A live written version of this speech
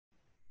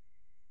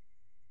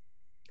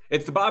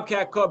It's the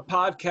Bobcat Club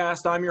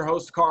podcast. I'm your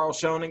host, Carl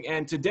Schoening,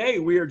 and today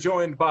we are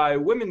joined by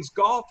women's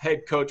golf head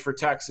coach for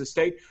Texas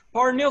State,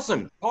 Par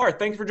Nilsson. Par,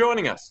 thanks for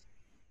joining us.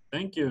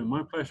 Thank you.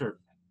 My pleasure.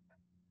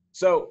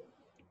 So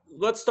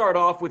let's start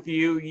off with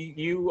you.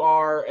 You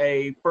are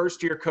a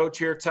first-year coach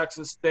here at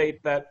Texas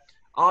State that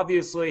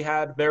obviously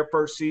had their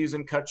first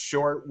season cut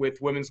short with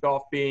women's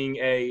golf being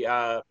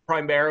a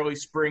primarily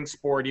spring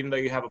sport, even though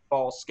you have a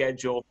fall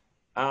schedule.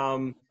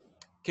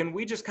 Can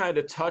we just kind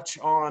of touch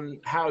on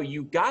how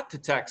you got to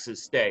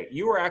Texas State?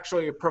 You were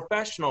actually a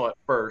professional at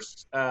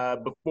first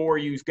before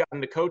you got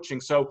into coaching.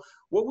 So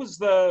what was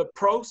the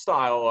pro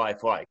style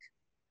life like?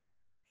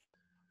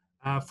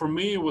 For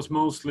me, it was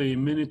mostly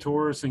mini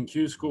tours and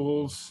Q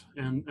schools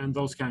and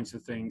those kinds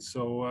of things.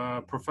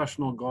 So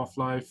professional golf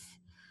life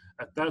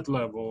at that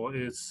level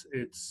it's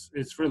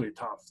really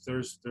tough.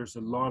 There's a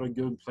lot of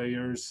good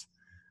players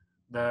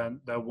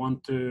that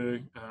want to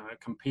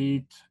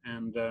compete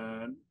and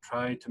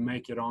try to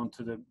make it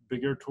onto the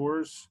bigger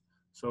tours.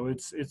 So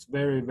it's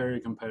very,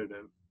 very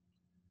competitive.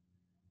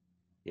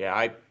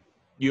 Yeah,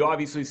 you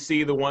obviously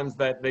see the ones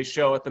that they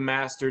show at the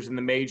Masters and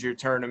the major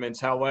tournaments.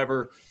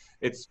 However,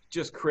 it's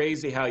just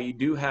crazy how you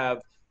do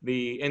have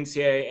the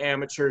NCAA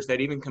amateurs that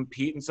even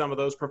compete in some of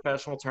those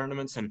professional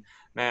tournaments. And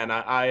man,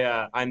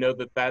 I know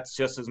that that's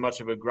just as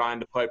much of a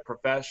grind to play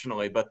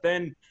professionally. But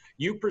then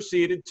you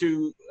proceeded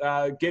to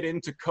get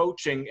into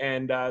coaching,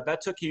 and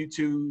that took you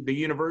to the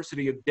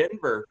University of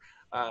Denver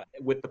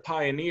with the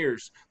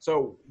Pioneers.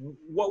 So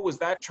what was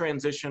that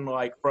transition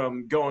like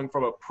from going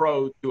from a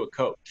pro to a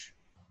coach?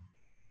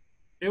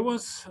 It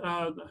was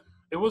a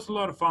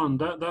lot of fun.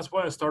 That's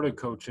why I started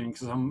coaching,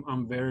 because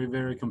I'm very,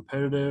 very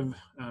competitive.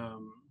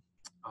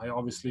 I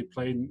obviously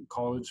played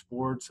college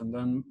sports and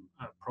then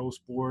pro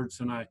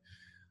sports, and I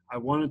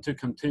wanted to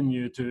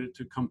continue to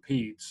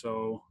compete.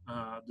 So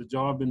the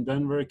job in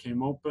Denver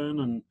came open,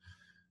 and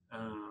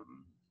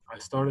I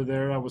started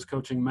there. I was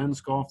coaching men's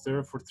golf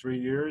there for 3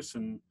 years,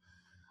 and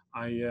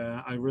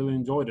I really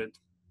enjoyed it.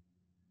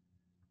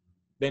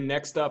 Then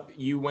next up,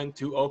 you went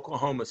to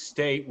Oklahoma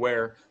State,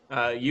 where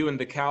you and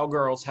the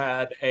Cowgirls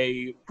had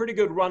a pretty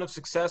good run of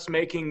success,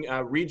 making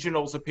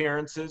regionals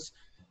appearances.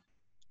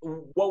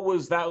 What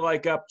was that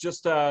like up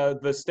just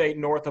the state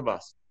north of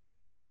us?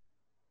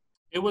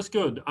 It was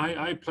good.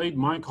 I played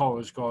my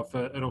college golf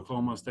at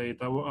Oklahoma State.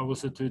 I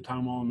was a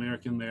two-time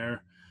All-American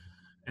there,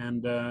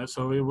 and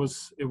so it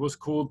was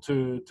cool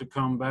to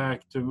come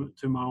back to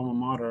my alma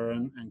mater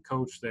and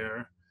coach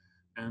there.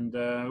 And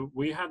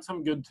we had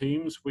some good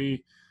teams.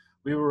 We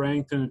were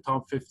ranked in the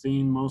top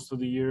 15 most of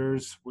the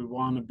years. We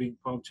won a Big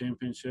 12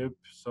 championship,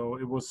 so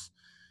it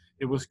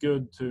was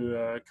good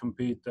to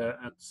compete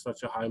at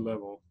such a high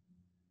level.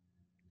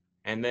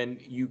 And then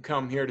you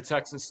come here to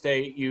Texas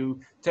State. You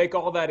take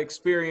all that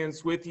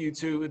experience with you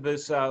to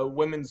this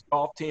women's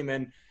golf team,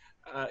 and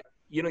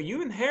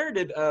you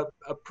inherited a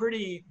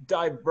pretty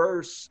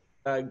diverse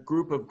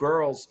group of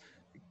girls.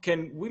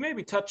 Can we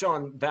maybe touch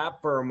on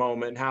that for a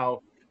moment?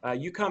 How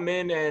you come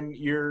in and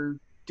you're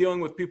dealing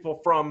with people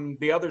from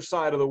the other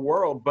side of the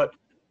world, but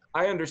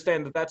I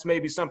understand that that's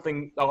maybe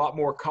something a lot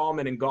more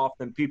common in golf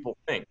than people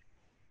think.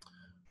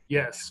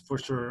 Yes, for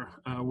sure.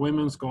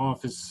 Women's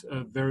golf is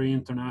a very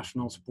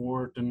international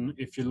sport, and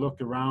if you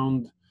look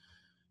around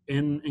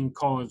in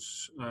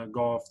college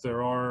golf,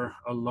 there are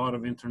a lot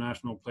of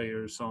international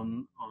players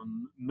on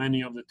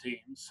many of the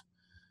teams.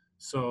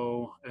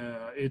 So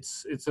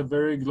it's a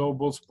very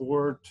global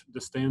sport.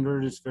 The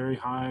standard is very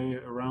high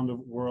around the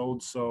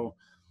world. So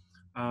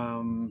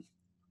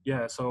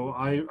so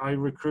I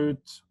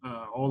recruit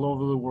all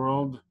over the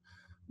world,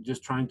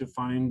 just trying to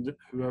find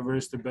whoever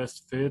is the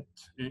best fit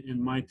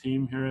in my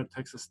team here at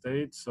Texas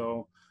State.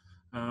 So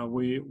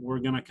we're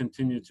going to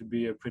continue to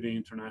be a pretty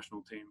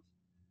international team.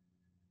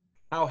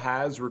 How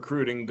has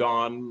recruiting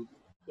gone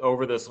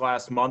over this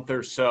last month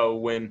or so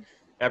when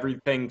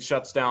everything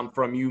shuts down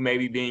from you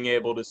maybe being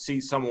able to see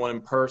someone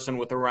in person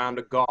with a round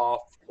of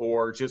golf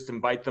or just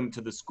invite them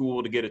to the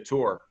school to get a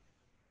tour?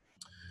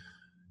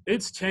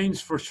 It's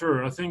changed for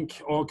sure. I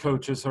think all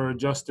coaches are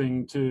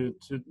adjusting to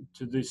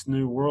this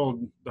new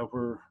world that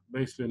we're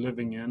basically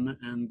living in.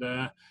 And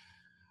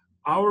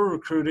our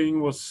recruiting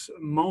was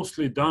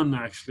mostly done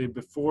actually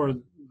before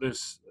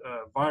this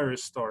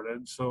virus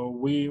started. So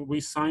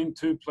we signed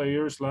 2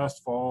 players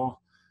last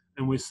fall,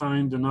 and we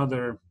signed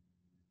another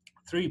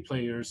 3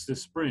 players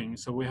this spring.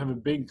 So we have a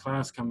big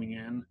class coming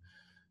in.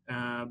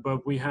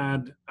 But we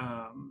had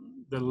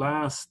the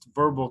last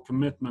verbal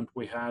commitment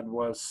we had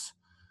was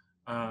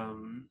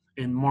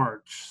in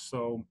March.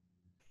 So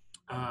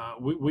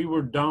we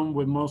were done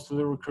with most of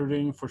the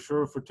recruiting for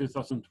sure for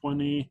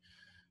 2020,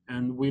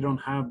 and we don't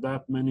have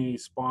that many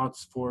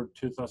spots for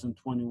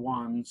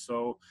 2021.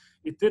 So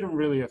it didn't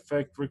really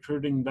affect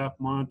recruiting that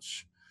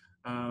much.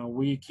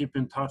 We keep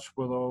in touch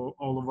with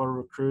all of our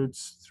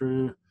recruits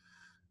through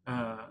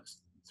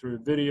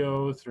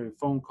video, through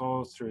phone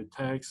calls, through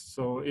text.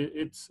 So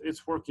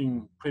it's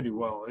working pretty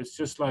well. It's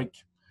just like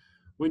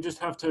we just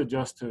have to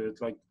adjust to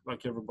it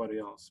like everybody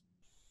else.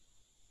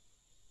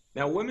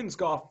 Now, women's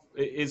golf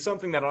is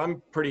something that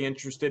I'm pretty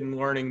interested in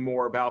learning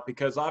more about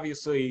because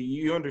obviously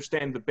you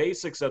understand the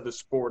basics of the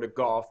sport of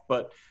golf,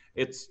 but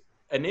it's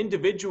an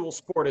individual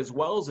sport as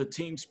well as a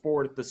team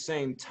sport at the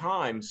same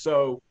time.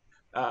 So,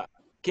 uh,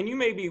 can you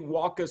maybe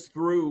walk us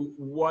through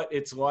what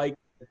it's like,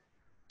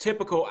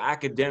 typical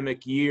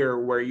academic year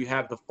where you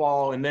have the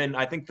fall and then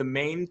I think the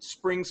main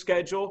spring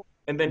schedule,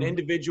 and then Mhm.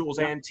 individuals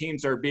Yeah, and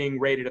teams are being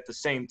rated at the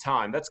same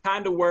time? That's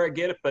kind of where I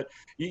get it, but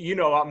you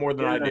know a lot more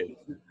than I yeah,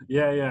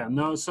 do. yeah.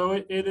 No,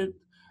 so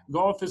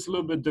golf is a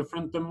little bit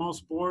different than most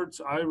sports.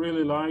 I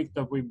really like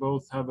that we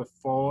both have a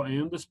fall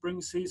and a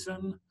spring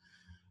season,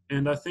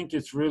 and I think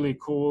it's really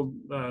cool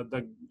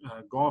that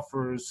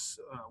golfers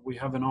we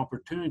have an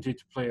opportunity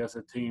to play as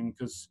a team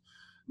because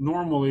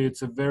normally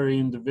it's a very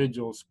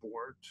individual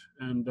sport,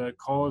 and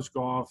college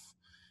golf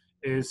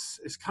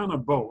is kind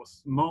of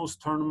both.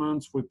 Most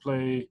tournaments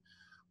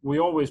we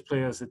always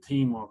play as a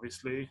team,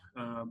 obviously,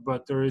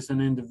 but there is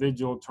an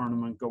individual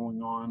tournament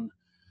going on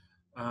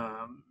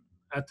um,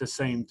 at the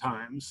same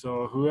time.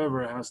 So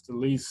whoever has the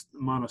least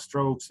amount of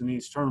strokes in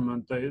each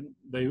tournament,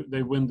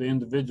 they win the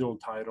individual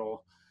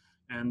title.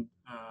 And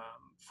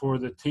for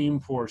the team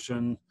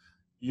portion,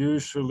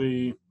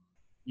 usually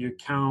you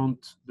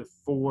count the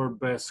four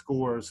best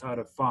scores out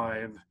of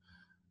five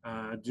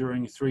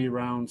during 3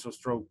 rounds of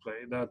stroke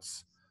play.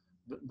 That's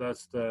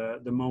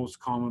the most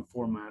common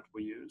format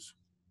we use.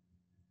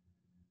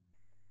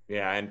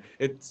 Yeah, and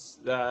it's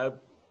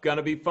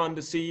gonna be fun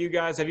to see you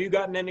guys. Have you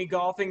gotten any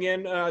golfing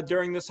in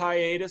during this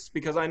hiatus?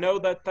 Because I know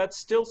that that's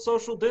still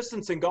social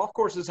distancing. Golf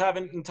courses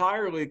haven't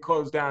entirely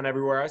closed down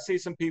everywhere. I see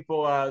some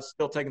people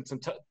still taking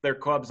their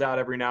clubs out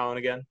every now and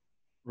again.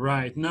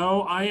 Right.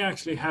 No, I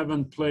actually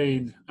haven't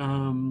played.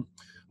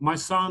 My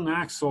son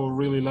Axel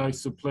really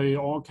likes to play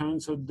all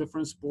kinds of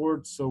different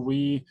sports, so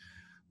we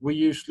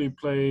usually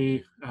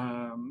play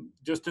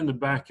just in the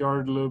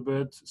backyard a little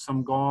bit,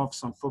 some golf,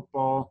 some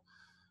football,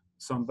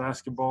 some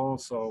basketball.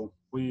 So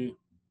we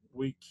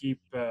keep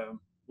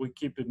we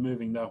keep it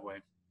moving that way.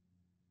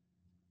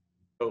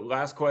 So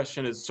last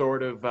question is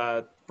sort of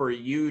for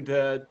you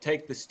to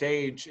take the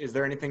stage. Is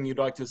there anything you'd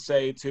like to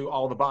say to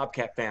all the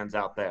Bobcat fans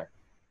out there?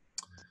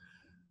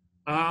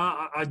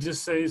 I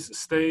just say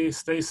safe,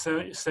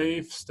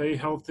 stay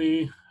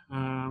healthy.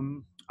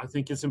 I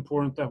think it's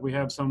important that we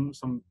have some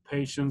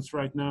patience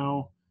right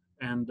now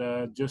and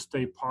just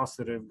stay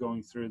positive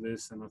going through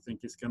this. And I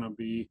think it's gonna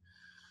be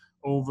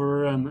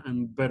over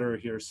and better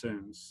here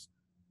soon.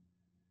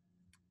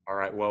 All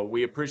right. Well,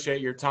 we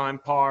appreciate your time,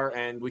 Par,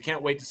 and we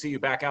can't wait to see you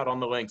back out on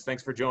the links.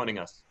 Thanks for joining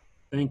us.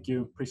 Thank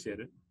you, appreciate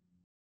it.